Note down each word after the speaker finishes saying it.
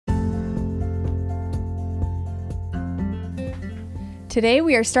Today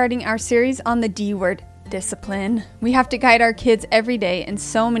we are starting our series on the D word, discipline. We have to guide our kids every day in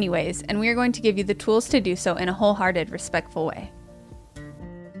so many ways, and we are going to give you the tools to do so in a wholehearted, respectful way.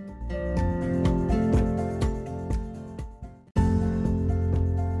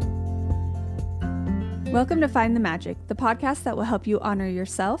 Welcome to Find the Magic, the podcast that will help you honor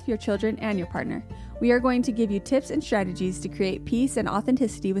yourself, your children, and your partner. We are going to give you tips and strategies to create peace and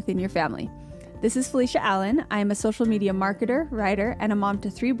authenticity within your family. This is Felicia Allen. I am a social media marketer, writer, and a mom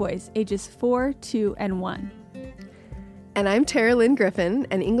to 3 boys, ages 4, 2, and 1. And I'm Tara Lynn Griffin,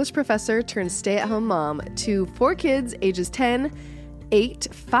 an English professor turned stay-at-home mom to 4 kids, ages 10, 8,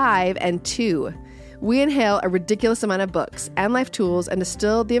 5, and 2. We inhale a ridiculous amount of books and life tools and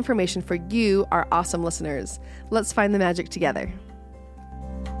distill the information for you, our awesome listeners. Let's find the magic together.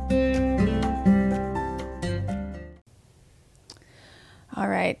 All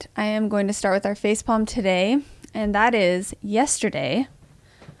right, I am going to start with our facepalm today, and that is yesterday.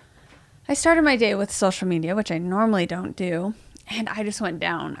 I started my day with social media, which I normally don't do, and I just went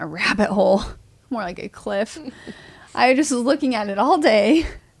down a rabbit hole, more like a cliff. I just was looking at it all day.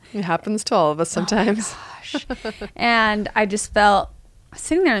 It happens to all of us sometimes. Oh my gosh. And I just felt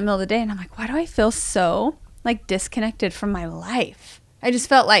sitting there in the middle of the day, and I'm like, why do I feel so like disconnected from my life? I just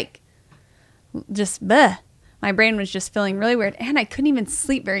felt like just bleh. My brain was just feeling really weird, and I couldn't even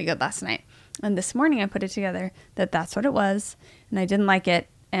sleep very good last night. And this morning I put it together that that's what it was, and I didn't like it,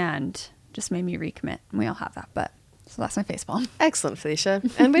 and just made me recommit. And we all have that, but so that's my facepalm. Excellent, Felicia.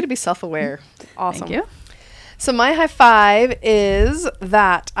 And way to be self-aware. Awesome. Thank you. So my high five is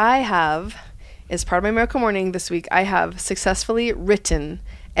that as part of my Miracle Morning this week, I have successfully written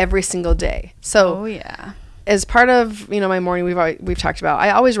every single day. So Oh yeah. as part of, my morning, we've talked about, I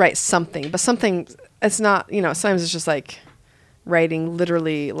always write something, but something, it's not, sometimes it's just like writing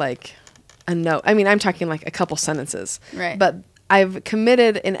literally like a note. I mean, I'm talking like a couple sentences. Right. But I've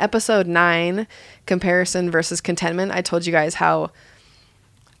committed in episode 9, comparison versus contentment. I told you guys how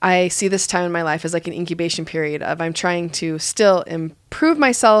I see this time in my life as like an incubation period of I'm trying to still improve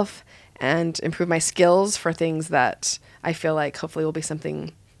myself and improve my skills for things that I feel like hopefully will be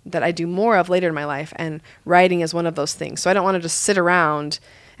something that I do more of later in my life. And writing is one of those things. So I don't want to just sit around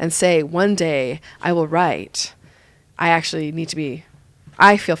and say, one day I will write. I actually need to be,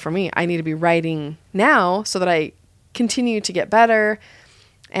 I feel for me, I need to be writing now so that I continue to get better.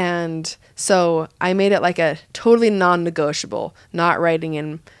 And so I made it like a totally non-negotiable, not writing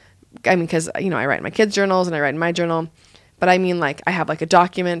in, because, I write in my kids' journals and I write in my journal, but I mean like I have like a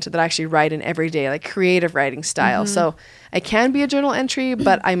document that I actually write in every day, like creative writing style. Mm-hmm. So it can be a journal entry,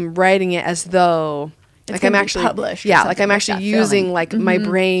 but I'm writing it as though It's like I'm actually published. Yeah, like I'm actually using feeling. like my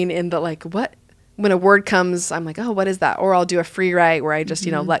brain in the like what when a word comes, I'm like, oh, what is that? Or I'll do a free write where I just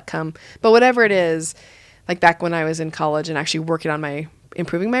let come. But whatever it is, like back when I was in college and actually working on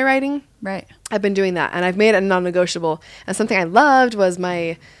improving my writing, Right. I've been doing that, and I've made it non-negotiable. And something I loved was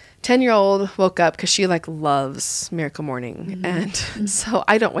my 10-year-old woke up because she like loves Miracle Morning, and so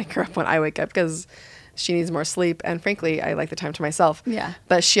I don't wake her up when I wake up because she needs more sleep, and frankly I like the time to myself. Yeah.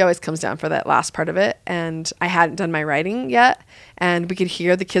 But she always comes down for that last part of it, and I hadn't done my writing yet, and we could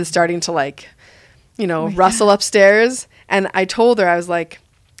hear the kids starting to like rustle upstairs, and I told her, I was like,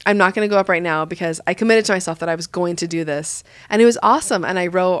 I'm not going to go up right now because I committed to myself that I was going to do this, and it was awesome. And I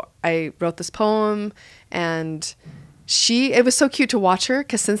wrote this poem, and it was so cute to watch her,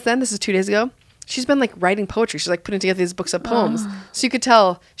 because since then, this is 2 days ago, she's been like writing poetry. She's like putting together these books of poems. So you could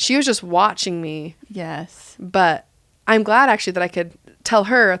tell she was just watching me. Yes. But I'm glad actually that I could tell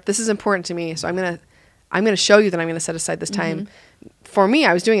her this is important to me. So I'm gonna show you that I'm gonna set aside this time for me.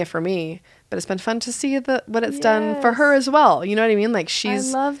 I was doing it for me, but it's been fun to see what it's done for her as well. You know what I mean? Like I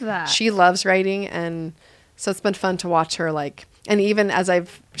love that. She loves writing, and so it's been fun to watch her like. And even as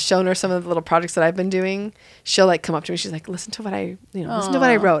I've shown her some of the little projects that I've been doing, she'll like come up to me. She's like, listen to what I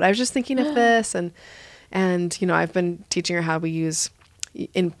wrote. I was just thinking of this. And I've been teaching her how we use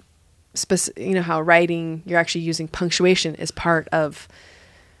how writing, you're actually using punctuation as part of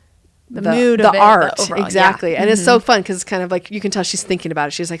the mood of the it, art. the overall, Exactly. yeah. And it's so fun because it's kind of like, you can tell she's thinking about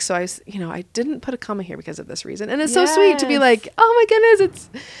it. She's like, so I didn't put a comma here because of this reason. And it's so sweet to be like, oh my goodness.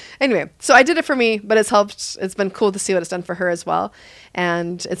 Anyway, so I did it for me, but it's helped. It's been cool to see what it's done for her as well.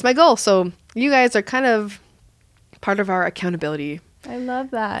 And it's my goal. So you guys are kind of part of our accountability I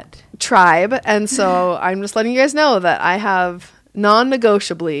love that. tribe. And so I'm just letting you guys know that I have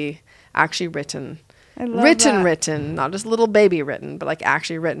non-negotiably actually written, not just little baby written, but like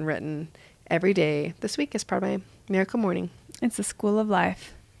actually written every day this week as part of my Miracle Morning. It's the school of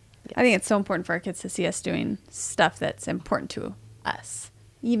life. Yes. I think it's so important for our kids to see us doing stuff that's important to us,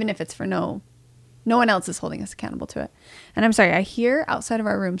 even if it's for no No one else is holding us accountable to it. And I'm sorry, I hear outside of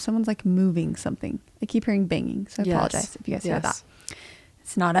our room someone's like moving something. I keep hearing banging, so I apologize if you guys hear that.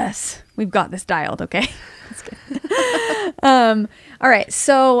 It's not us. We've got this dialed, okay? That's good. All right,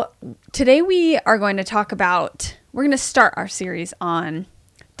 so today we are going to talk about, we're going to start our series on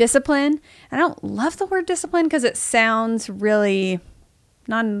discipline. And I don't love the word discipline because it sounds really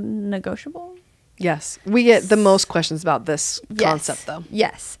non-negotiable. Yes. We get the most questions about this concept, though.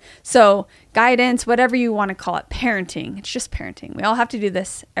 Yes. So guidance, whatever you want to call it, parenting. It's just parenting. We all have to do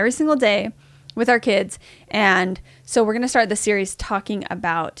this every single day with our kids. And so we're going to start the series talking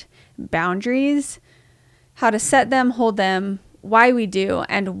about boundaries, how to set them, hold them, why we do,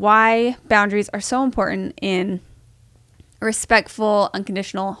 and why boundaries are so important in respectful,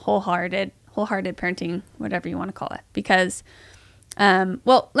 unconditional, wholehearted parenting, whatever you want to call it. Because,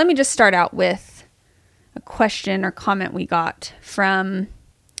 well, let me just start out with a question or comment we got from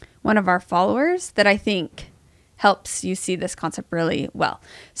one of our followers that I think helps you see this concept really well.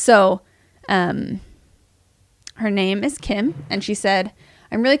 So, her name is Kim, and she said,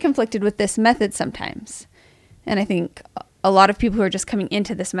 I'm really conflicted with this method sometimes. And I think a lot of people who are just coming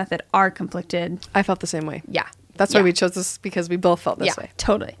into this method are conflicted. I felt the same way. Yeah. That's why we chose this, because we both felt this way.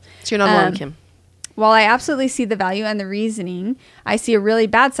 Totally. So you're not alone, Kim. While I absolutely see the value and the reasoning, I see a really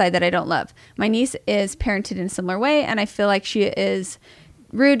bad side that I don't love. My niece is parented in a similar way, and I feel like she is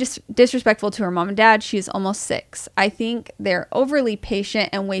rude, disrespectful to her mom and dad. She is almost 6. I think they're overly patient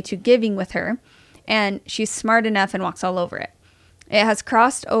and way too giving with her, and she's smart enough and walks all over it. It has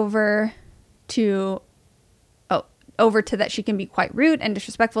crossed over to that she can be quite rude and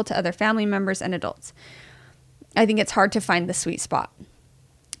disrespectful to other family members and adults. I think it's hard to find the sweet spot.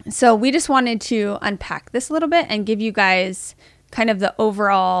 So we just wanted to unpack this a little bit and give you guys kind of the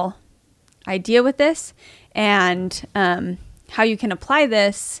overall idea with this, and how you can apply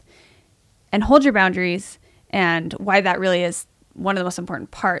this and hold your boundaries, and why that really is one of the most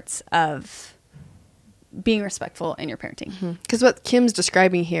important parts of being respectful in your parenting. Because what Kim's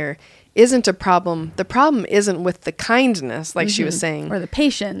describing here isn't a problem. The problem isn't with the kindness, like she was saying. Or the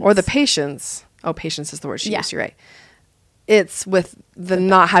patience. Oh, patience is the word she used. You're right. It's with the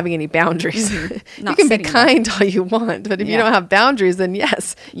not having any boundaries. You can be kind all you want, but if you don't have boundaries, then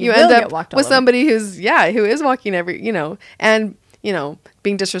yes, you end up with somebody who is walking and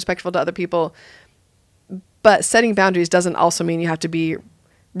being disrespectful to other people. But setting boundaries doesn't also mean you have to be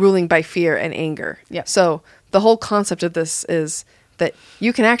ruling by fear and anger. Yep. So the whole concept of this is that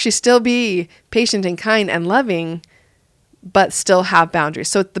you can actually still be patient and kind and loving, but still have boundaries.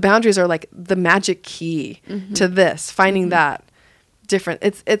 So the boundaries are like the magic key to this, finding that different.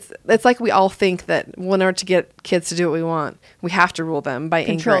 It's like we all think that in order to get kids to do what we want, we have to rule them by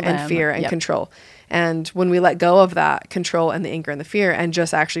anger and fear and control. And when we let go of that control and the anger and the fear and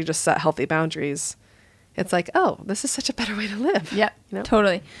just set healthy boundaries, it's like, oh, this is such a better way to live. Yep,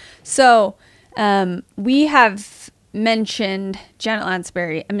 totally. So we have mentioned Janet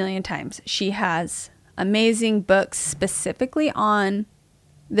Lansbury a million times. She has amazing books specifically on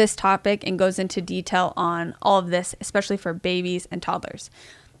this topic and goes into detail on all of this, especially for babies and toddlers.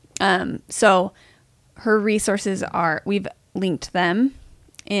 So her resources we've linked them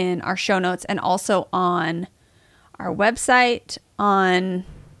in our show notes, and also on our website. On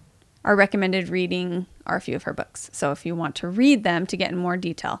our recommended reading are a few of her books. So if you want to read them to get in more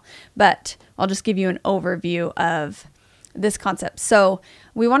detail, but I'll just give you an overview of this concept. So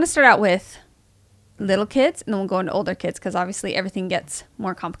we want to start out with little kids, and then we'll go into older kids, because obviously everything gets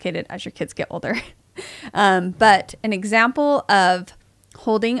more complicated as your kids get older. But an example of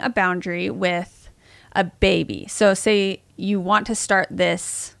holding a boundary with a baby. So say you want to start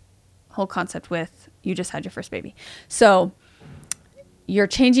this whole concept with, you just had your first baby. So you're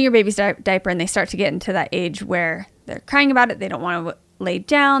changing your baby's diaper, and they start to get into that age where they're crying about it. They don't want to lay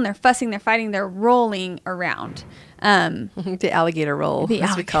down. They're fussing. They're fighting. They're rolling around. The alligator roll,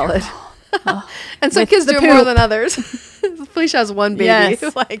 as we call it. Oh, and some kids do it more than others. Felicia has one baby. Yes.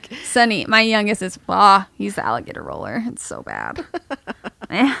 Sunny, my youngest, is he's the alligator roller. It's so bad.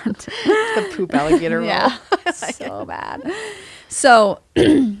 And the poop alligator roll. Yeah, so bad. So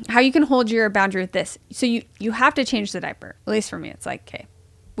how you can hold your boundary with this. So you have to change the diaper. At least for me, it's like, okay,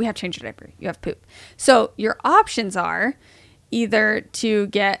 we have to change your diaper. You have poop. So your options are either to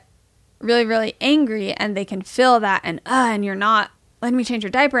get really, really angry, and they can feel that, and you're not letting me change your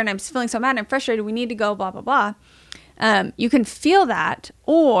diaper, and I'm feeling so mad and frustrated. We need to go, blah, blah, blah. You can feel that,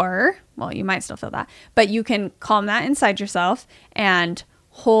 or, well, you might still feel that, but you can calm that inside yourself and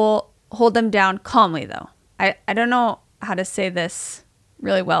hold them down calmly, though. I don't know how to say this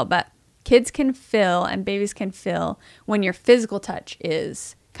really well, but kids can feel and babies can feel when your physical touch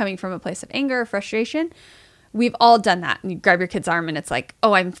is coming from a place of anger or frustration. We've all done that. And you grab your kid's arm and it's like,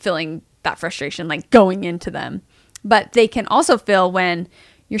 oh, I'm feeling that frustration, like going into them. But they can also feel when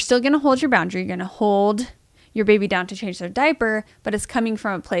you're still going to hold your boundary. You're going to hold your baby down to change their diaper, but it's coming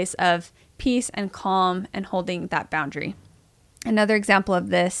from a place of peace and calm and holding that boundary. Another example of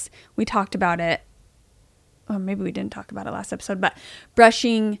this, we talked about it, or maybe we didn't talk about it last episode, but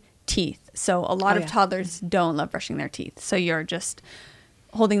brushing teeth. So a lot of toddlers don't love brushing their teeth. So you're just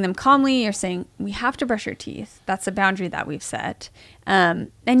holding them calmly. You're saying, we have to brush your teeth. That's a boundary that we've set.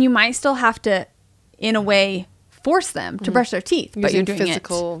 And you might still have to, in a way, force them to brush their teeth. But you're doing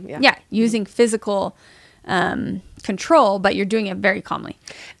physical, using physical control, but you're doing it very calmly.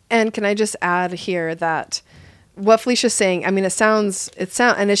 And can I just add here that what Felicia's saying, I mean,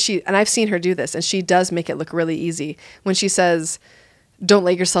 and I've seen her do this, and she does make it look really easy. When she says, don't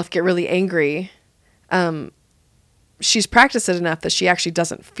let yourself get really angry, she's practiced it enough that she actually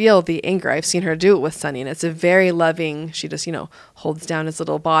doesn't feel the anger. I've seen her do it with Sunny, and it's a very loving, she just, holds down his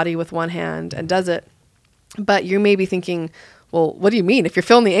little body with one hand and does it. But you may be thinking, well, what do you mean? If you're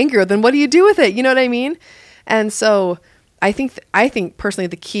feeling the anger, then what do you do with it? You know what I mean? And so I think personally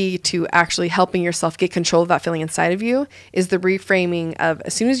the key to actually helping yourself get control of that feeling inside of you is the reframing of,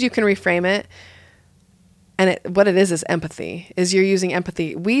 as soon as you can reframe it, and what it is empathy, is you're using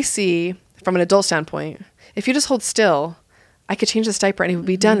empathy. We see from an adult standpoint, if you just hold still, I could change this diaper and it would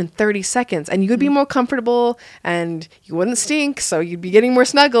be done in 30 seconds and you would be more comfortable and you wouldn't stink. So you'd be getting more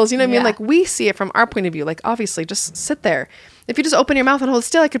snuggles. You know what I mean? Like, we see it from our point of view. Like, obviously just sit there. If you just open your mouth and hold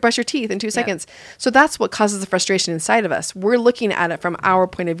still, I could brush your teeth in 2 seconds. So that's what causes the frustration inside of us. We're looking at it from our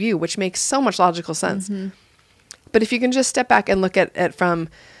point of view, which makes so much logical sense. But if you can just step back and look at it from,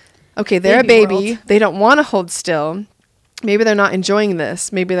 okay, they're a baby. They don't want to hold still. Maybe they're not enjoying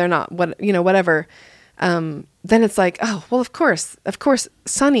this. Maybe they're not, whatever. Then it's like, oh, well, of course,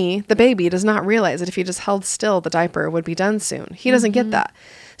 Sunny, the baby, does not realize that if he just held still, the diaper would be done soon. He doesn't get that.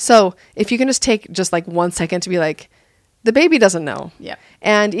 So if you can just take just like 1 second to be like, the baby doesn't know. Yeah.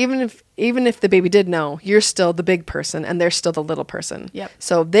 And even if the baby did know, you're still the big person and they're still the little person. Yep.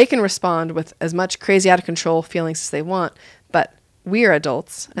 So they can respond with as much crazy out of control feelings as they want, but we are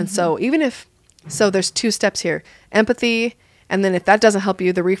adults. And so there's 2 steps here, empathy. And then if that doesn't help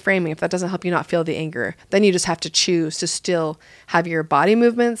you, the reframing, if that doesn't help you not feel the anger, then you just have to choose to still have your body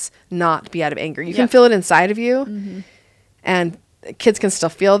movements not be out of anger. You can feel it inside of you, and kids can still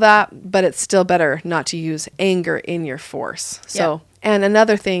feel that, but it's still better not to use anger in your force. So, and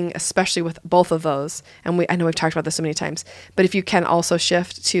another thing, especially with both of those, and I know we've talked about this so many times, but if you can also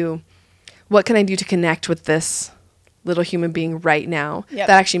shift to, what can I do to connect with this little human being right now, that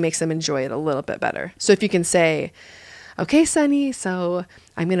actually makes them enjoy it a little bit better. So if you can say, okay, Sunny, so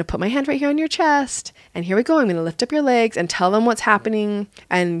I'm going to put my hand right here on your chest, and here we go. I'm going to lift up your legs and tell them what's happening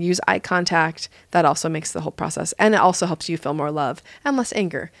and use eye contact. That also makes the whole process. And it also helps you feel more love and less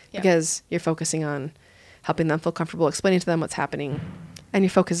anger because you're focusing on helping them feel comfortable, explaining to them what's happening, and your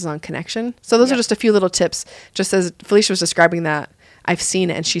focus is on connection. So those are just a few little tips. Just as Felicia was describing that, I've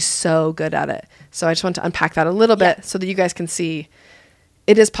seen it, and she's so good at it. So I just want to unpack that a little bit so that you guys can see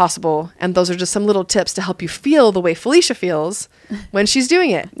it is possible. And those are just some little tips to help you feel the way Felicia feels when she's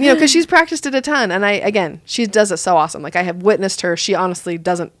doing it, because she's practiced it a ton. And she does it so awesome. Like, I have witnessed her. She honestly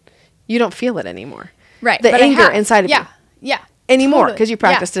you don't feel it anymore. Right. The anger inside of you. Yeah. Anymore. Because you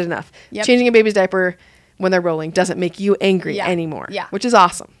practiced it enough. Yep. Changing a baby's diaper when they're rolling doesn't make you angry anymore. Yeah. Which is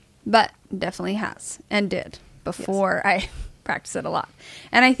awesome. But definitely has and did before I practiced it a lot.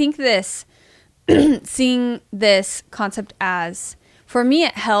 And I think seeing this concept as, for me,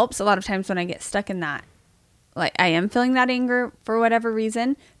 it helps a lot of times when I get stuck in that, like I am feeling that anger for whatever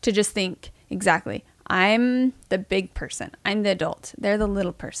reason, to just think, exactly, I'm the big person. I'm the adult. They're the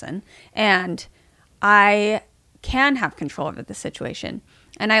little person. And I can have control over the situation.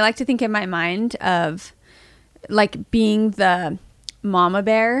 And I like to think in my mind of like being the mama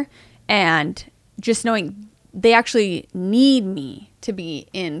bear and just knowing they actually need me to be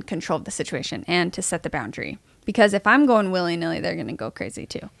in control of the situation and to set the boundary. Because if I'm going willy-nilly, they're going to go crazy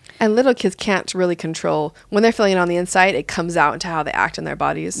too. And little kids can't really control. When they're feeling it on the inside, it comes out into how they act in their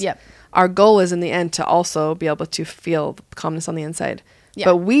bodies. Yep. Our goal is in the end to also be able to feel calmness on the inside. Yep.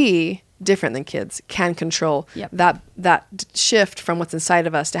 But we, different than kids, can control that shift from what's inside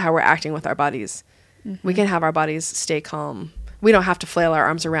of us to how we're acting with our bodies. Mm-hmm. We can have our bodies stay calm. We don't have to flail our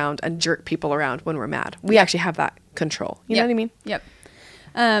arms around and jerk people around when we're mad. We actually have that control. You know what I mean? Yep.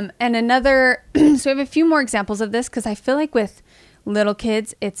 And another, so we have a few more examples of this because I feel like with little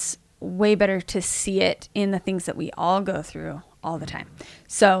kids, it's way better to see it in the things that we all go through all the time.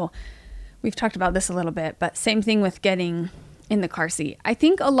 So we've talked about this a little bit, but same thing with getting in the car seat. I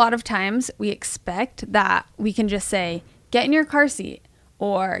think a lot of times we expect that we can just say, get in your car seat,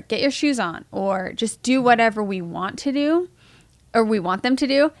 or get your shoes on, or just do whatever we want to do, or we want them to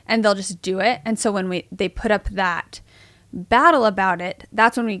do, and they'll just do it. And so when they put up that battle about it,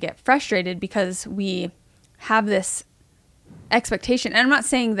 that's when we get frustrated, because we have this expectation. And I'm not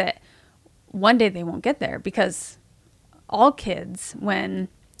saying that one day they won't get there, because all kids, when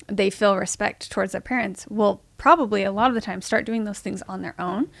they feel respect towards their parents, will probably a lot of the time start doing those things on their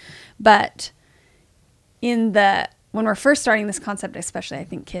own. But when we're first starting this concept, especially, I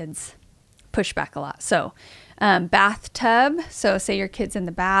think kids push back a lot. So bathtub. So say your kid's in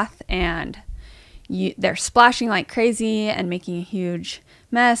the bath and they're splashing like crazy and making a huge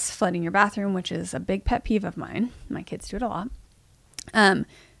mess, flooding your bathroom, which is a big pet peeve of mine. My kids do it a lot.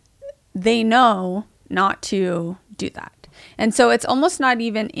 They know not to do that. And so it's almost not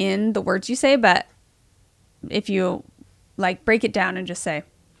even in the words you say, but if you like break it down and just say,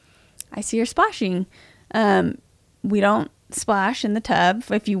 I see you're splashing. We don't splash in the tub.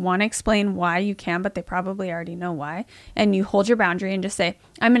 If you want to explain why, you can, but they probably already know why. And you hold your boundary and just say,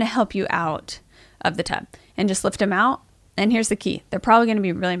 I'm going to help you out of the tub, and just lift them out. And here's the key. They're probably going to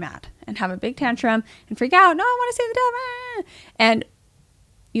be really mad and have a big tantrum and freak out. No, I want to stay in the tub. Ah. And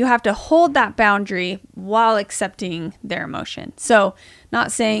you have to hold that boundary while accepting their emotion. So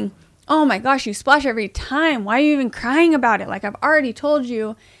not saying, oh my gosh, you splash every time. Why are you even crying about it? Like, I've already told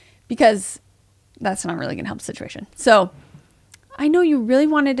you, because that's not really going to help the situation. So I know you really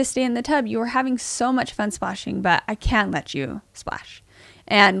wanted to stay in the tub. You were having so much fun splashing, but I can't let you splash.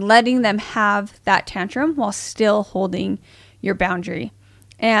 And letting them have that tantrum while still holding your boundary.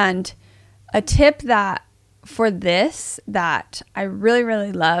 And a tip that for this that I really,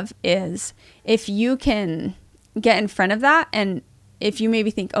 really love is if you can get in front of that, and if you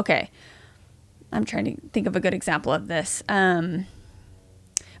maybe think, okay, I'm trying to think of a good example of this.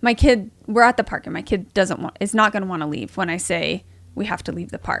 My kid, we're at the park and my kid is not going to want to leave when I say we have to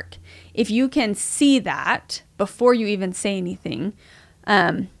leave the park. If you can see that before you even say anything,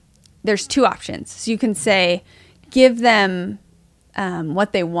 there's two options. So you can say, give them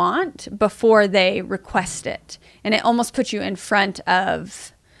what they want before they request it. And it almost puts you in front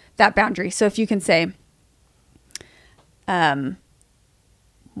of that boundary. So if you can say,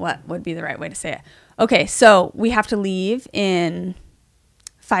 what would be the right way to say it? Okay, so we have to leave in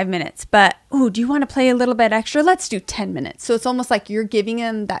 5 minutes, but do you want to play a little bit extra? Let's do 10 minutes. So it's almost like you're giving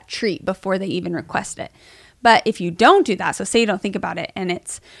them that treat before they even request it. But if you don't do that, so say you don't think about it and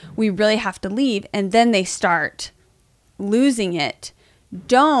we really have to leave, and then they start losing it,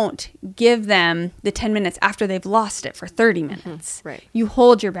 don't give them the 10 minutes after they've lost it for 30 minutes. Mm-hmm. Right. You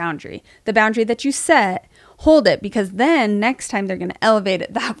hold your boundary. The boundary that you set, hold it, because then next time they're going to elevate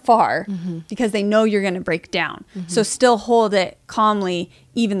it that far because they know you're going to break down. So still hold it calmly,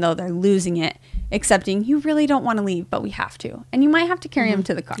 even though they're losing it, accepting you really don't want to leave, but we have to. And you might have to carry them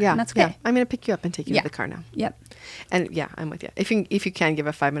to the car. Yeah. And that's okay. Yeah. I'm going to pick you up and take you to the car now. Yep. And yeah, I'm with you. If you can give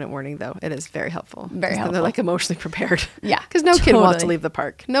a 5-minute warning, though, it is very helpful. Very helpful. They're like emotionally prepared. Yeah. Because no kid wants to leave the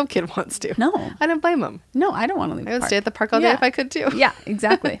park. No kid wants to. No. I don't blame them. No, I don't want to leave I would stay at the park all day if I could too. Yeah,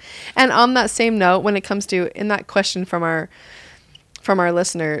 exactly. And on that same note, when it comes to, in that question from our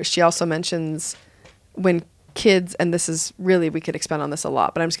listener, she also mentions when kids, and this is really, we could expand on this a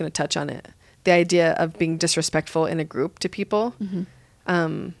lot, but I'm just going to touch on it. The idea of being disrespectful in a group to people.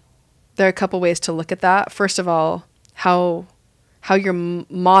 There are a couple ways to look at that. First of all, how you're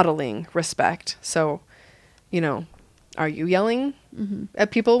modeling respect. So, are you yelling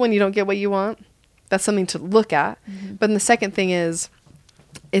at people when you don't get what you want? That's something to look at. But then the second thing is,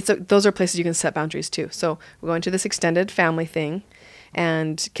 those are places you can set boundaries too. So we're going to this extended family thing,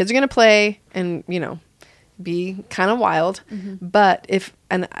 and kids are going to play and, be kind of wild. But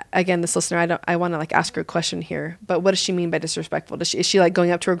and again, this listener, I want to like ask her a question here, but what does she mean by disrespectful? Is she like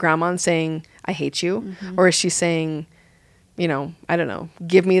going up to her grandma and saying, I hate you? Or is she saying, I don't know,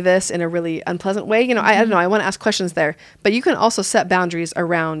 give me this in a really unpleasant way? I don't know. I want to ask questions there, but you can also set boundaries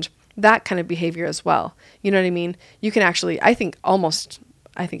around that kind of behavior as well. You know what I mean? You can actually, I think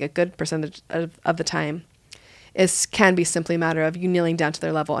a good percentage of the time can be simply a matter of you kneeling down to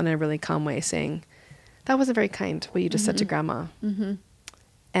their level in a really calm way, saying, that wasn't very kind, what you just said to grandma.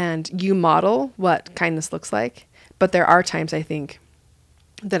 And you model what kindness looks like. But there are times, I think,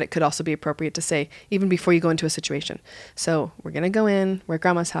 that it could also be appropriate to say, even before you go into a situation. So we're going to go in, we're at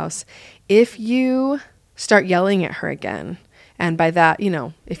grandma's house. If you start yelling at her again, and by that,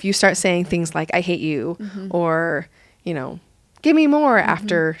 if you start saying things like, I hate you, or, give me more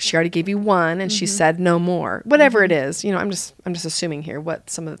after she already gave you one and she said no more, whatever it is, I'm just assuming here what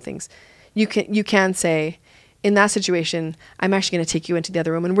some of the things you can say, in that situation, I'm actually going to take you into the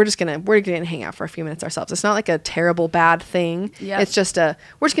other room and we're going to hang out for a few minutes ourselves. It's not like a terrible bad thing. Yep. It's just we're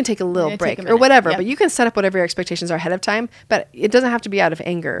just going to take a little break take a or minute. whatever, Yep. but you can set up whatever your expectations are ahead of time, but it doesn't have to be out of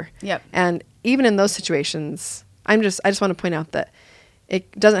anger. Yep. And even in those situations, I just want to point out that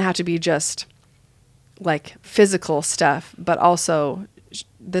it doesn't have to be just like physical stuff, but also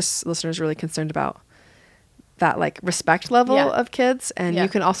this listener is really concerned about that like respect level Yeah. of kids. And Yeah. you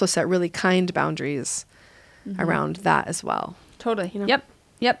can also set really kind boundaries around that as well. Totally. You know?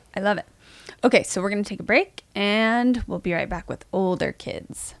 Yep. I love it. Okay, so we're going to take a break and we'll be right back with older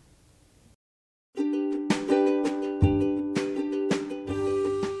kids.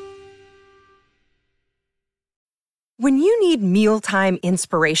 When you need mealtime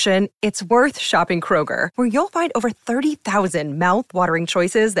inspiration, it's worth shopping Kroger, where you'll find over 30,000 mouth-watering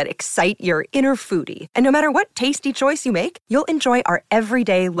choices that excite your inner foodie. And no matter what tasty choice you make, you'll enjoy our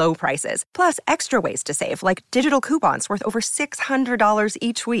everyday low prices, plus extra ways to save, like digital coupons worth over $600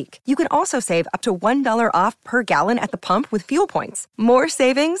 each week. You can also save up to $1 off per gallon at the pump with fuel points. More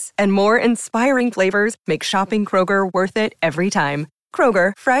savings and more inspiring flavors make shopping Kroger worth it every time.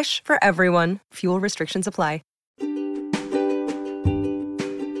 Kroger, fresh for everyone. Fuel restrictions apply.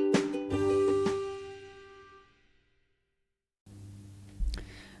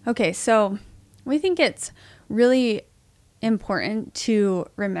 Okay, so we think it's really important to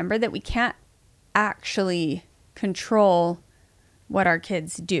remember that we can't actually control what our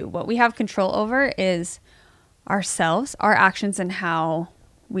kids do. What we have control over is ourselves, our actions, and how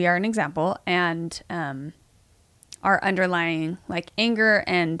we are an example, and our underlying like anger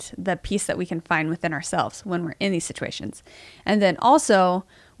and the peace that we can find within ourselves when we're in these situations. And then also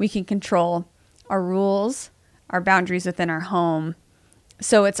we can control our rules, our boundaries within our home.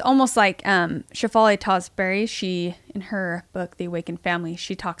 So it's almost like Shefali Tosbury, she, in her book, The Awakened Family,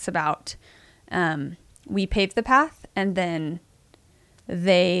 she talks about we pave the path and then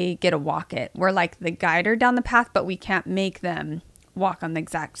they get to walk it. We're like the guider down the path, but we can't make them walk on the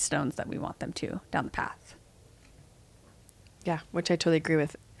exact stones that we want them to down the path. Yeah, which I totally agree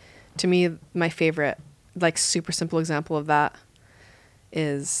with. To me, my favorite, like super simple example of that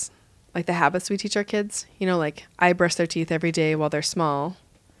is like the habits we teach our kids. You know, like I brush their teeth every day while they're small.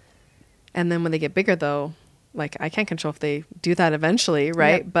 And then when they get bigger though, like I can't control if they do that eventually,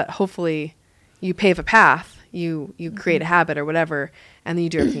 right? Yep. But hopefully you pave a path, you create a habit or whatever, and then you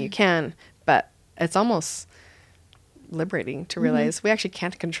do everything you can. But it's almost liberating to realize we actually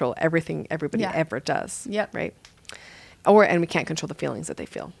can't control everything everybody ever does. Yep. Right? And we can't control the feelings that they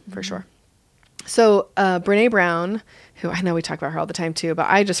feel, for sure. So Brene Brown, who I know we talk about her all the time too, but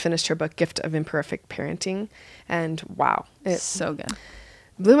I just finished her book, Gift of Imperfect Parenting. And wow, It's so good.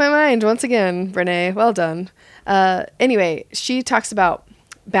 blew my mind once again, Brene. Well done. Anyway, she talks about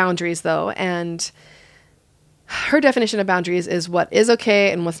boundaries though, and her definition of boundaries is what is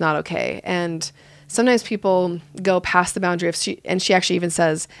okay and what's not okay. And sometimes people go past the boundary of and she actually even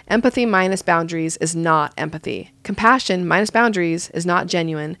says, empathy minus boundaries is not empathy. Compassion minus boundaries is not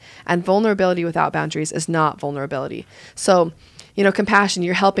genuine. And vulnerability without boundaries is not vulnerability. So, you know, compassion,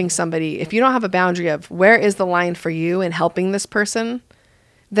 you're helping somebody. If you don't have a boundary of where is the line for you in helping this person,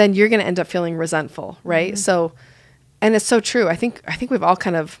 then you're going to end up feeling resentful, right? So, and it's so true. I think we've all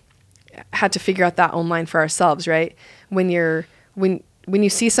kind of had to figure out that own line for ourselves, right? When you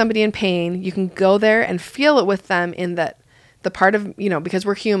see somebody in pain, you can go there and feel it with them in that the part of, you know, because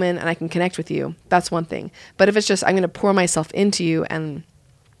we're human and I can connect with you. That's one thing. But if it's just, I'm going to pour myself into you and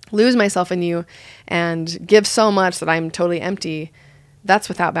lose myself in you and give so much that I'm totally empty, that's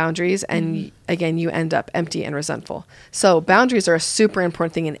without boundaries. And again, you end up empty and resentful. So boundaries are a super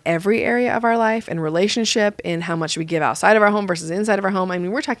important thing in every area of our life, in relationship, in how much we give outside of our home versus inside of our home. I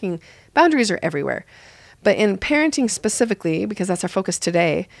mean, we're talking boundaries are everywhere. But in parenting specifically, because that's our focus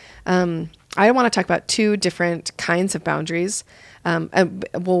today, I want to talk about two different kinds of boundaries.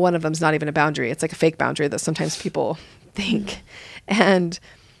 One of them is not even a boundary. It's like a fake boundary that sometimes people think. And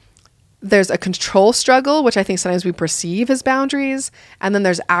there's a control struggle, which I think sometimes we perceive as boundaries. And then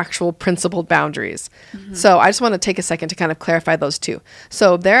there's actual principled boundaries. So I just want to take a second to kind of clarify those two.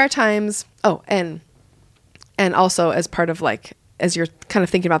 So there are times, and also as part of like, as you're kind of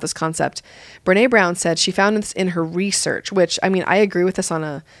thinking about this concept, Brene Brown said she found this in her research, which, I mean, I agree with this on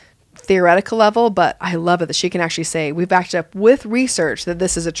a theoretical level, but I love it that she can actually say, we backed it up with research that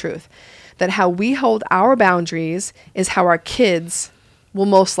this is a truth, that how we hold our boundaries is how our kids will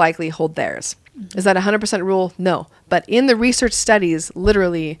most likely hold theirs. Is that 100% rule? No. But in the research studies,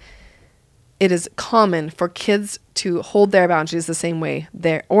 literally, it is common for kids to hold their boundaries the same way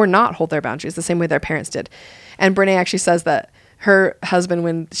or not hold their boundaries the same way their parents did. And Brene actually says that her husband,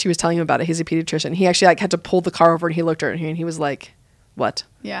 when she was telling him about it, he's a pediatrician, he actually like had to pull the car over and he looked at her and he was like, what?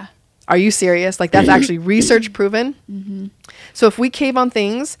 Yeah. Are you serious? Like that's actually research proven. Mm-hmm. So if we cave on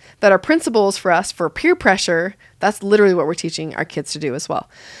things that are principles for us for peer pressure, that's literally what we're teaching our kids to do as well.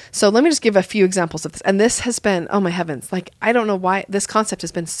 So let me just give a few examples of this. And this has been, oh my heavens, like I don't know why this concept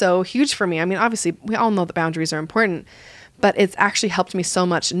has been so huge for me. I mean, obviously we all know that boundaries are important, but it's actually helped me so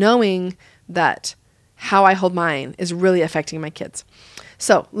much knowing that how I hold mine is really affecting my kids.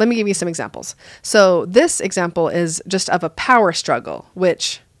 So let me give you some examples. So this example is just of a power struggle,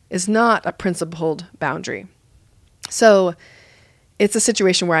 which is not a principled boundary. So it's a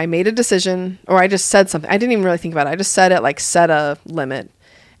situation where I made a decision or I just said something. I didn't even really think about it. I just said it, like set a limit,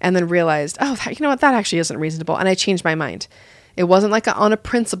 and then realized, oh, you know what? That actually isn't reasonable. And I changed my mind. It wasn't like on a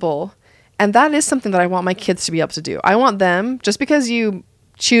principle. And that is something that I want my kids to be able to do. I want them, just because you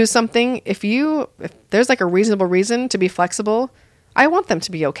choose something, if there's like a reasonable reason to be flexible, I want them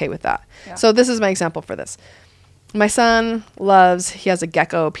to be okay with that. Yeah. So this is my example for this. My son he has a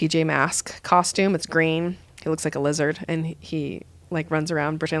gecko PJ Mask costume. It's green. He looks like a lizard and he like runs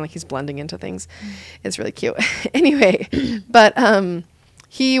around pretending like he's blending into things. It's really cute. Anyway, but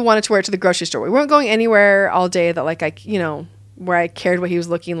he wanted to wear it to the grocery store. We weren't going anywhere all day that like where I cared what he was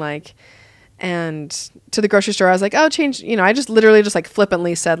looking like. And to the grocery store, I was like, oh, change, I just literally just like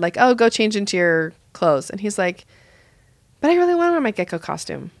flippantly said like, oh, go change into your clothes. And he's like, but I really want to wear my gecko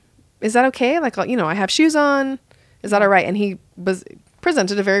costume. Is that okay? Like, I have shoes on. Is that all right? And he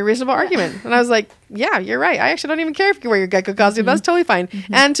presented a very reasonable argument. And I was like, yeah, you're right. I actually don't even care if you wear your gecko costume. Mm-hmm. That's totally fine.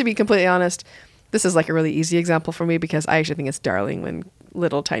 Mm-hmm. And to be completely honest, this is like a really easy example for me because I actually think it's darling when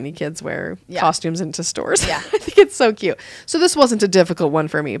little tiny kids wear costumes into stores. Yeah. I think it's so cute. So this wasn't a difficult one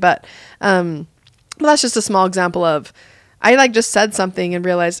for me, but that's just a small example of, I like just said something and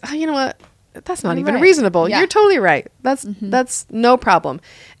realized, oh, you know what? That's not even reasonable. Yeah. You're totally right. That's no problem.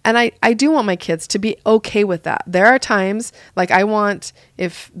 And I do want my kids to be okay with that. There are times like I want,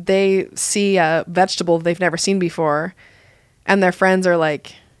 if they see a vegetable they've never seen before and their friends are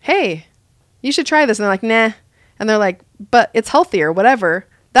like, hey, you should try this. And they're like, nah. And they're like, but it's healthy or whatever.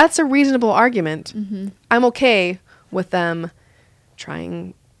 That's a reasonable argument. Mm-hmm. I'm okay with them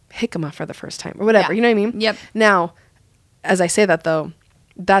trying jicama for the first time or whatever. Yeah. You know what I mean? Yep. Now, as I say that though,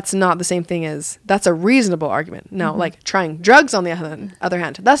 that's not the same thing as that's a reasonable argument. No, like trying drugs on the other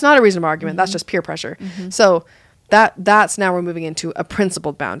hand, that's not a reasonable argument. That's just peer pressure. So that's now we're moving into a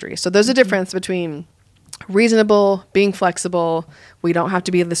principled boundary. So there's a difference between reasonable, being flexible. We don't have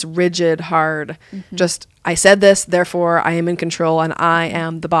to be this rigid, hard, just I said this, therefore I am in control and I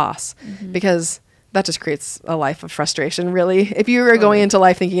am the boss, because that just creates a life of frustration, really. If you are going into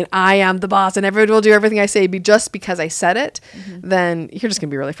life thinking, I am the boss and everyone will do everything I say just because I said it, then you're just going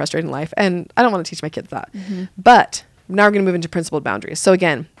to be really frustrated in life. And I don't want to teach my kids that. But now we're going to move into principled boundaries. So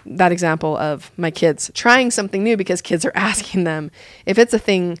again, that example of my kids trying something new because kids are asking them, if it's a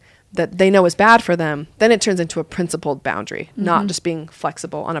thing that they know is bad for them, then it turns into a principled boundary, not just being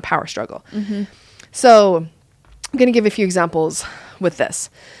flexible on a power struggle. So I'm going to give a few examples with this.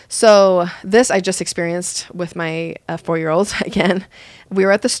 So this I just experienced with my 4-year-old again. We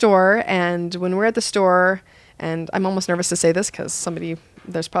were at the store, and when we're at the store, and I'm almost nervous to say this because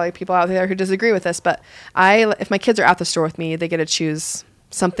there's probably people out there who disagree with this, but if my kids are at the store with me, they get to choose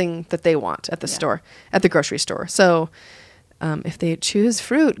something that they want at the store, at the grocery store. So if they choose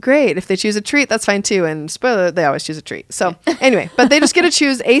fruit, great. If they choose a treat, that's fine too. And spoiler, they always choose a treat. So anyway, but they just get to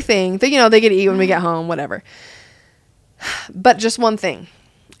choose a thing that, they get to eat when we get home, whatever. But just one thing.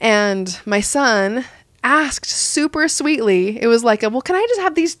 And my son asked super sweetly. It was like, well, can I just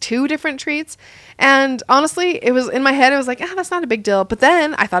have these 2 different treats? And honestly, it was in my head, it was like, that's not a big deal. But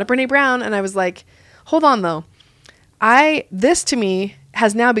then I thought of Brene Brown and I was like, hold on though. This to me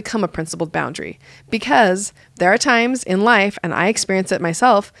has now become a principled boundary, because there are times in life, and I experience it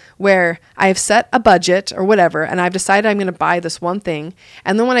myself, where I've set a budget or whatever, and I've decided I'm going to buy this one thing.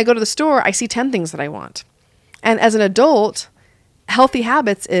 And then when I go to the store, I see 10 things that I want. And as an adult, healthy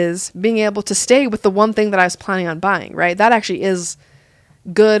habits is being able to stay with the one thing that I was planning on buying, right? That actually is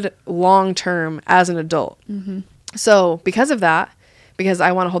good long-term as an adult. So because of that, because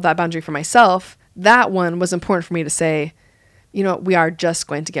I want to hold that boundary for myself, that one was important for me to say, we are just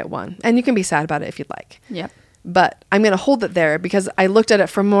going to get one. And you can be sad about it if you'd like. Yep. But I'm going to hold it there because I looked at it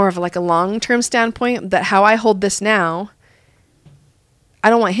from more of like a long-term standpoint, that how I hold this now, I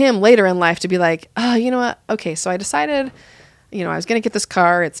don't want him later in life to be like, oh, you know what? Okay, so I decided, I was going to get this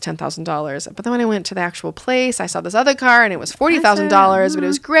car. It's $10,000. But then when I went to the actual place, I saw this other car and it was $40,000, but it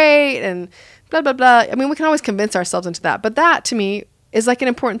was great and blah, blah, blah. I mean, we can always convince ourselves into that. But that to me is like an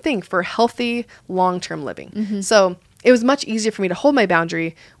important thing for healthy long-term living. So it was much easier for me to hold my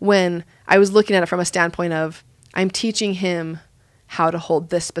boundary when I was looking at it from a standpoint of I'm teaching him how to hold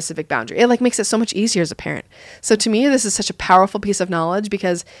this specific boundary. It like makes it so much easier as a parent. So to me, this is such a powerful piece of knowledge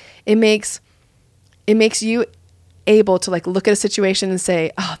because it makes you able to like look at a situation and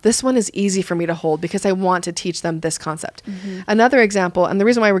say, oh, this one is easy for me to hold because I want to teach them this concept. Another example, and the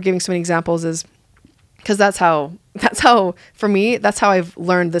reason why we're giving so many examples is because that's how for me, that's how I've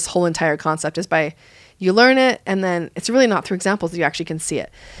learned this whole entire concept is by you learn it and then it's really not through examples that you actually can see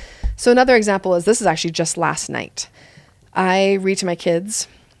it. So another example is, this is actually just last night. I read to my kids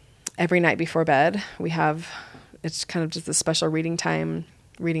every night before bed. It's kind of just a special reading time.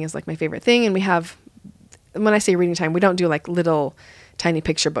 Reading is like my favorite thing. And when I say reading time, we don't do like little tiny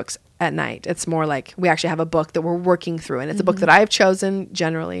picture books at night. It's more like we actually have a book that we're working through. And it's a book that I've chosen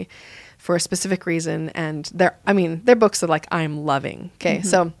generally for a specific reason. And they're books that like I'm loving. Okay.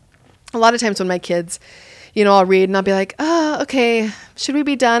 So a lot of times when my kids, I'll read and I'll be like, oh, okay, should we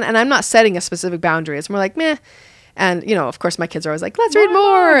be done? And I'm not setting a specific boundary. It's more like, meh. And, of course my kids are always like, let's read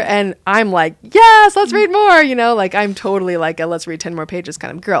more. And I'm like, yes, let's read more. Like I'm totally like a let's read 10 more pages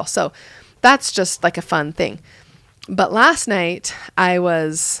kind of girl. So that's just like a fun thing. But last night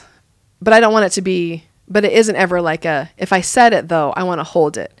but I don't want it to be, but it isn't ever like if I said it though, I want to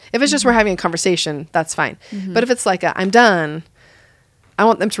hold it. If it's just we're having a conversation, that's fine. But if it's like I'm done, I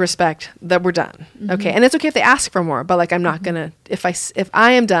want them to respect that we're done. Okay. And it's okay if they ask for more, but like, I'm not gonna, if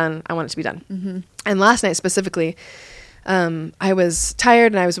I am done, I want it to be done. And last night specifically, I was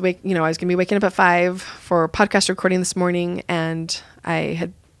tired and I was I was gonna be waking up at 5 for podcast recording this morning, and I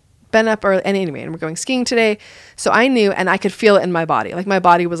had been up early, and anyway, and we're going skiing today. So I knew, and I could feel it in my body. Like my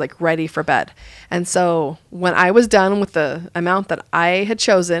body was like ready for bed. And so when I was done with the amount that I had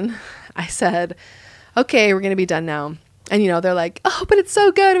chosen, I said, okay, we're going to be done now. And, they're like, oh, but it's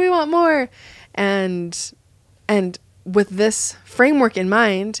so good. We want more. And with this framework in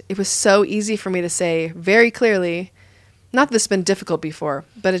mind, it was so easy for me to say very clearly, not that this has been difficult before,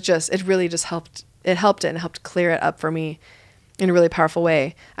 but it really just helped. It helped and helped clear it up for me in a really powerful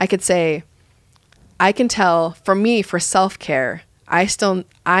way. I could say, I can tell for me, for self-care,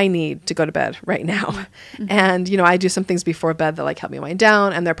 I need to go to bed right now. And, I do some things before bed that like help me wind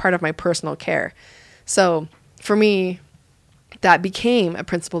down, and they're part of my personal care. So for me, that became a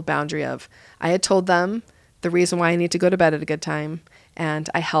principled boundary of, I had told them the reason why I need to go to bed at a good time, and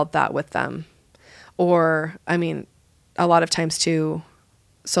I held that with them. Or, a lot of times too,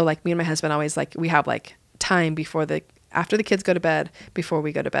 so like me and my husband always like, we have like time after the kids go to bed, before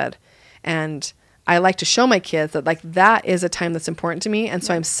we go to bed. And I like to show my kids that like, that is a time that's important to me. And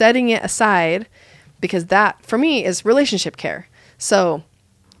so I'm setting it aside because that for me is relationship care. So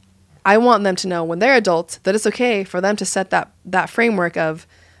I want them to know when they're adults that it's okay for them to set that framework of,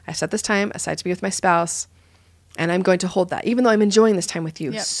 I set this time aside to be with my spouse, and I'm going to hold that, even though I'm enjoying this time with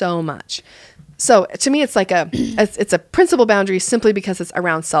you so much. So to me, it's like it's a principal boundary simply because it's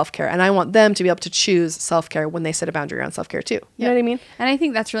around self-care. And I want them to be able to choose self-care when they set a boundary around self-care too. You know what I mean? And I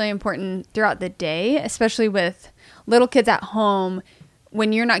think that's really important throughout the day, especially with little kids at home,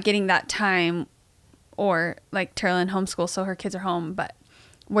 when you're not getting that time, or like Terrell homeschool, so her kids are home, but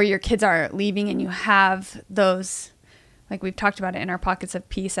where your kids are leaving and you have those, like we've talked about it in our Pockets of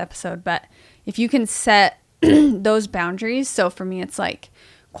Peace episode, but if you can set those boundaries, so for me, it's like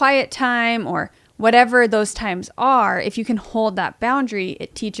quiet time or whatever those times are, if you can hold that boundary,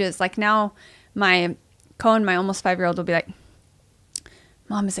 it teaches, like now my Cohen, my almost 5-year-old will be like,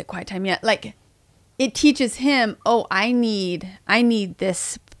 Mom, is it quiet time yet? Like it teaches him, oh, I need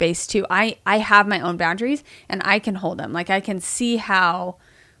this space too. I have my own boundaries and I can hold them. Like I can see how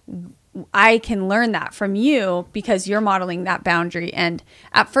I can learn that from you because you're modeling that boundary. And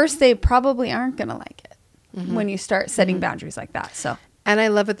at first they probably aren't going to like it when you start setting boundaries like that. So, and I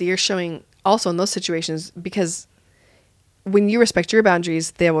love it that you're showing also in those situations, because when you respect your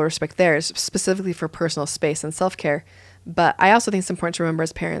boundaries, they will respect theirs, specifically for personal space and self-care. But I also think it's important to remember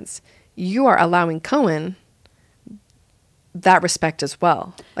as parents, you are allowing Cohen that respect as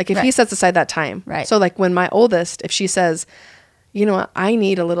well. Like if he sets aside that time. Right. So like when my oldest, if she says, you know what, I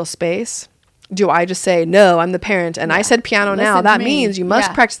need a little space, do I just say, no, I'm the parent and I said piano now. That means you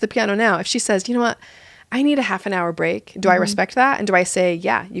must practice the piano now. If she says, you know what, I need a half an hour break. Do I respect that? And do I say,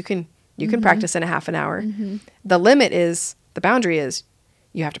 yeah, you can practice in a half an hour. The limit is, the boundary is,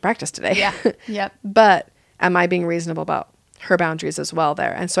 you have to practice today. Yeah. Yep. But am I being reasonable about her boundaries as well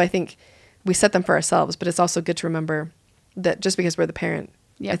there? And so I think we set them for ourselves, but it's also good to remember that just because we're the parent,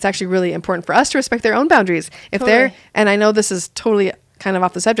 it's actually really important for us to respect their own boundaries. If they're, and I know this is totally kind of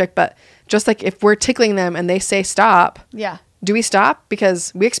off the subject, but just like if we're tickling them and they say stop, do we stop?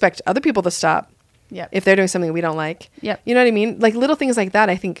 Because we expect other people to stop. Yep. if they're doing something we don't like. Yep. You know what I mean? Like little things like that.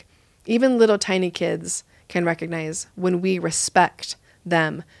 I think even little tiny kids can recognize when we respect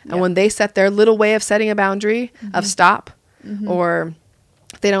them and when they set their little way of setting a boundary of stop or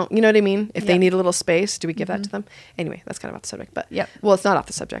they don't, you know what I mean? If they need a little space, do we give that to them? Anyway, that's kind of off the subject, but well, it's not off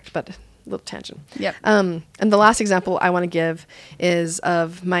the subject, but a little tangent. Yep. And the last example I want to give is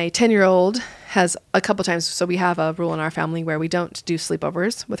of my 10-year-old has a couple times. So we have a rule in our family where we don't do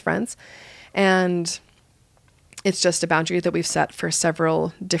sleepovers with friends. And it's just a boundary that we've set for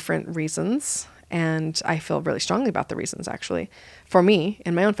several different reasons. And I feel really strongly about the reasons, actually. For me,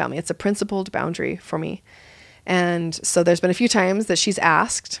 in my own family, it's a principled boundary for me. And so there's been a few times that she's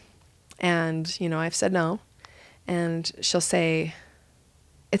asked, and, you know, I've said no. And she'll say,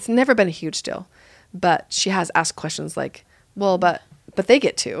 it's never been a huge deal, but she has asked questions like, well, but they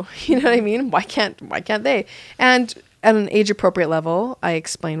get to, you know what I mean? Why can't they? And at an age appropriate level, I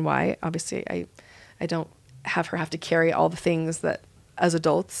explain why. Obviously, I don't have her have to carry all the things that as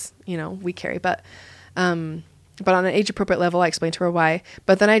adults, you know, we carry, but on an age appropriate level, I explain to her why,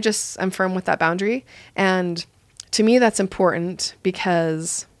 but then I'm firm with that boundary. And to me, that's important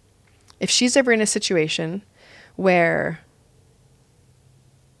because if she's ever in a situation where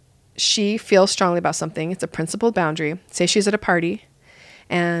she feels strongly about something, it's a principled boundary. Say she's at a party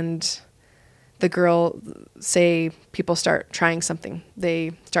and the girl, say people start trying something.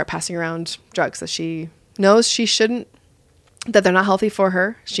 They start passing around drugs that she knows she shouldn't, that they're not healthy for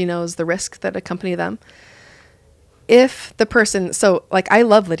her. She knows the risk that accompany them. If the person, so like I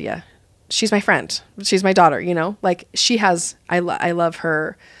love Lydia. She's my friend. She's my daughter, you know, like she has, I love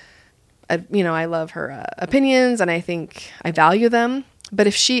her, you know, I love her opinions and I think I value them. But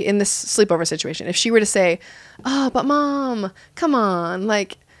if she, in this sleepover situation, if she were to say, oh, but mom, come on,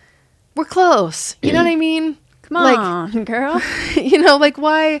 like we're close. You know what I mean? Come on, girl. You know, like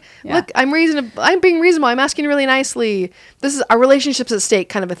why? Yeah. Look, I'm being reasonable. I'm asking really nicely. This is our relationship's at stake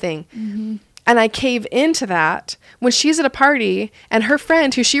kind of a thing. Mm-hmm. And I cave into that when she's at a party and her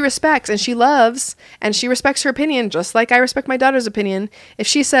friend who she respects and she loves and she respects her opinion, just like I respect my daughter's opinion. If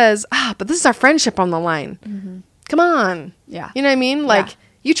she says, but this is our friendship on the line. Mm-hmm. Come on. Yeah. You know what I mean? Like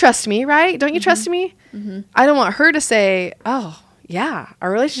you trust me, right? Don't you trust me? Mm-hmm. I don't want her to say, oh yeah,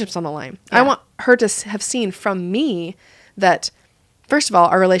 our relationship's on the line. Yeah. I want her to have seen from me that, first of all,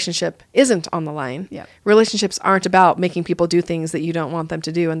 our relationship isn't on the line. Yep. Relationships aren't about making people do things that you don't want them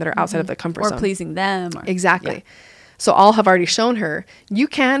to do and that are outside of their comfort zone. Or pleasing them. Exactly. Yeah. So I'll have already shown her, you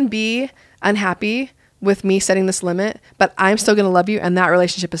can be unhappy with me setting this limit, but I'm still going to love you and that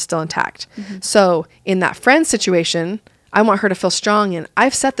relationship is still intact. Mm-hmm. So in that friend situation, I want her to feel strong and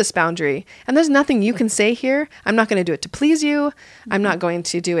I've set this boundary and there's nothing you can say here. I'm not going to do it to please you. Mm-hmm. I'm not going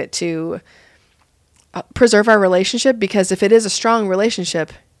to do it to preserve our relationship, because if it is a strong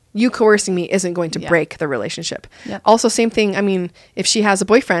relationship, you coercing me isn't going to break the relationship. Yep. Also, same thing. I mean, if she has a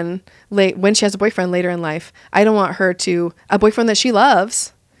boyfriend when she has a boyfriend later in life, I don't want her to, a boyfriend that she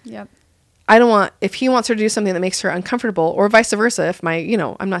loves. Yep. I don't want, if he wants her to do something that makes her uncomfortable, or vice versa, if my, you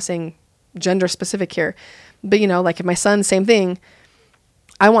know, I'm not saying gender specific here, but you know, like if my son, same thing,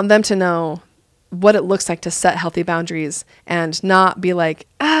 I want them to know what it looks like to set healthy boundaries and not be like,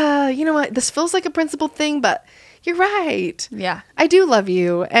 you know what, this feels like a principled thing, but you're right. Yeah. I do love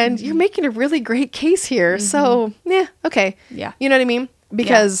you. And you're making a really great case here. Mm-hmm. So yeah. Okay. Yeah. You know what I mean?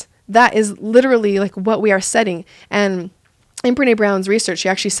 Because that is literally like what we are setting. And in Brene Brown's research, she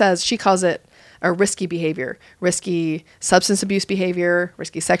actually says, she calls it a risky behavior, risky substance abuse behavior,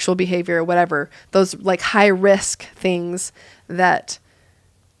 risky sexual behavior, whatever, those like high risk things that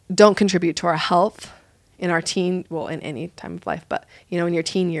don't contribute to our health in our in any time of life, but you know, in your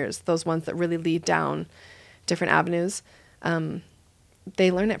teen years, those ones that really lead down different avenues,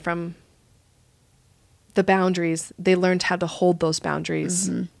 they learn it from the boundaries. They learned how to hold those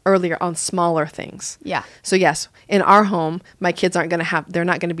boundaries earlier on smaller things. Yeah. So yes, in our home, my kids they're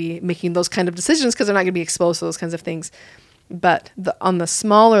not going to be making those kind of decisions because they're not going to be exposed to those kinds of things. But on the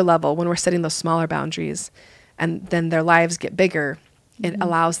smaller level, when we're setting those smaller boundaries and then their lives get bigger, it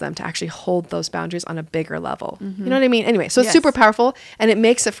allows them to actually hold those boundaries on a bigger level. You know what I mean? Anyway, so it's super powerful, and it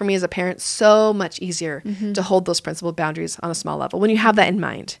makes it for me as a parent so much easier to hold those principled boundaries on a small level when you have that in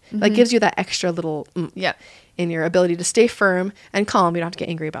mind. Like gives you that extra little in your ability to stay firm and calm. You don't have to get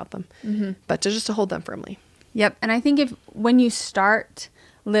angry about them, but just to hold them firmly. Yep. And I think when you start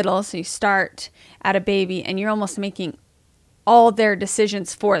little, so you start at a baby and you're almost making all their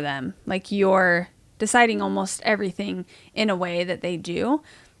decisions for them, like you're deciding almost everything in a way that they do.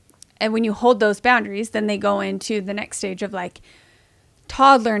 And when you hold those boundaries, then they go into the next stage of like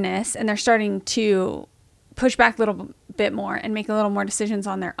toddlerness, and they're starting to push back a little bit more and make a little more decisions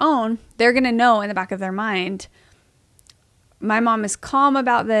on their own, they're going to know in the back of their mind, my mom is calm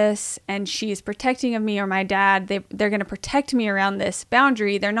about this and she's protecting of me, or my dad, they're going to protect me around this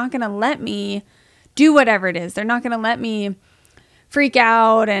boundary. They're not going to let me do whatever it is. They're not going to let me freak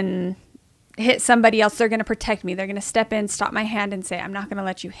out and hit somebody else. They're going to protect me. They're going to step in, stop my hand and say, I'm not going to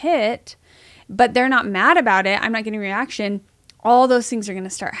let you hit. But they're not mad about it. I'm not getting a reaction. All those things are going to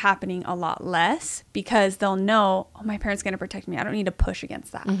start happening a lot less because they'll know, oh, my parent's going to protect me. I don't need to push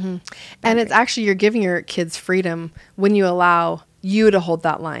against that. And it's actually, you're giving your kids freedom when you allow you to hold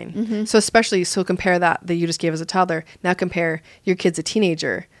that line. So especially, so compare that you just gave as a toddler. Now compare your kid's a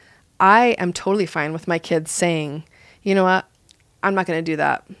teenager. I am totally fine with my kids saying, you know what, I'm not going to do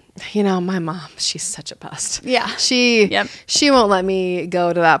that. You know, my mom, she's such a bust. Yeah. She won't let me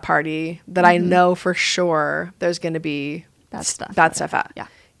go to that party that I know for sure there's going to be bad stuff at. Yeah.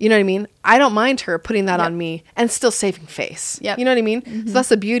 You know what I mean? I don't mind her putting that on me and still saving face. Yep. You know what I mean? So that's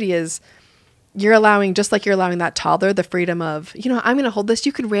the beauty, is you're allowing, just like you're allowing that toddler the freedom of, you know, I'm going to hold this.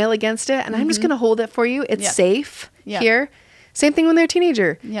 You can rail against it and I'm just going to hold it for you. It's safe here. Same thing when they're a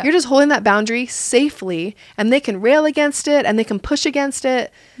teenager. Yep. You're just holding that boundary safely and they can rail against it and they can push against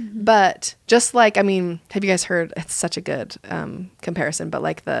it. But just like, I mean, have you guys heard, it's such a good comparison, but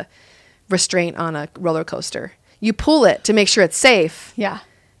like the restraint on a roller coaster. You pull it to make sure it's safe. Yeah.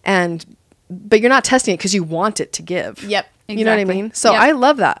 But you're not testing it because you want it to give. Yep. Exactly. You know what I mean? So I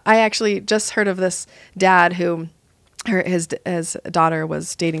love that. I actually just heard of this dad who, his daughter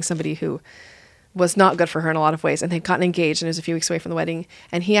was dating somebody who was not good for her in a lot of ways, and they'd gotten engaged and it was a few weeks away from the wedding.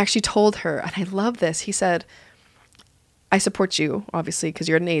 And he actually told her, and I love this, he said, I support you, obviously, because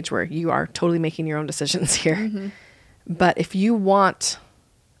you're at an age where you are totally making your own decisions here. But if you want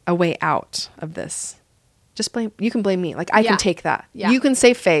a way out of this, you can blame me. Like, I can take that. You can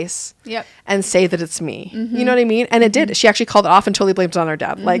save face and say that it's me. You know what I mean? And it did. She actually called it off and totally blamed it on her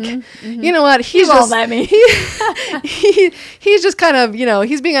dad. Like, you know what? He's just, let me. he's just kind of, you know,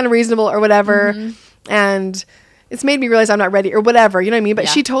 he's being unreasonable or whatever. And it's made me realize I'm not ready or whatever. You know what I mean? But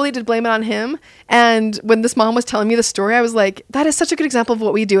she totally did blame it on him. And when this mom was telling me the story, I was like, that is such a good example of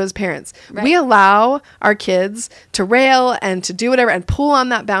what we do as parents. Right. We allow our kids to rail and to do whatever and pull on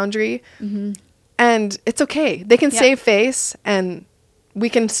that boundary. And it's okay. They can save face and we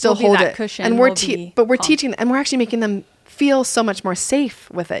can still hold it. Cushion. And we're teaching, and we're actually making them feel so much more safe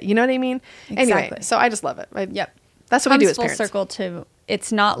with it. You know what I mean? Exactly. Anyway, so I just love it. That's what we do as parents. Full circle to,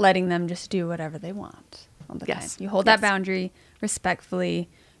 it's not letting them just do whatever they want all the time. You hold that boundary respectfully.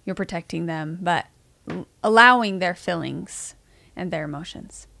 You're protecting them, but allowing their feelings and their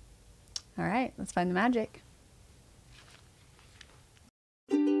emotions. All right, let's find the magic.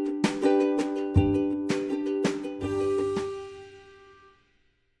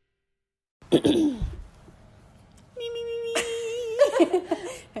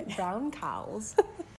 Brown cows.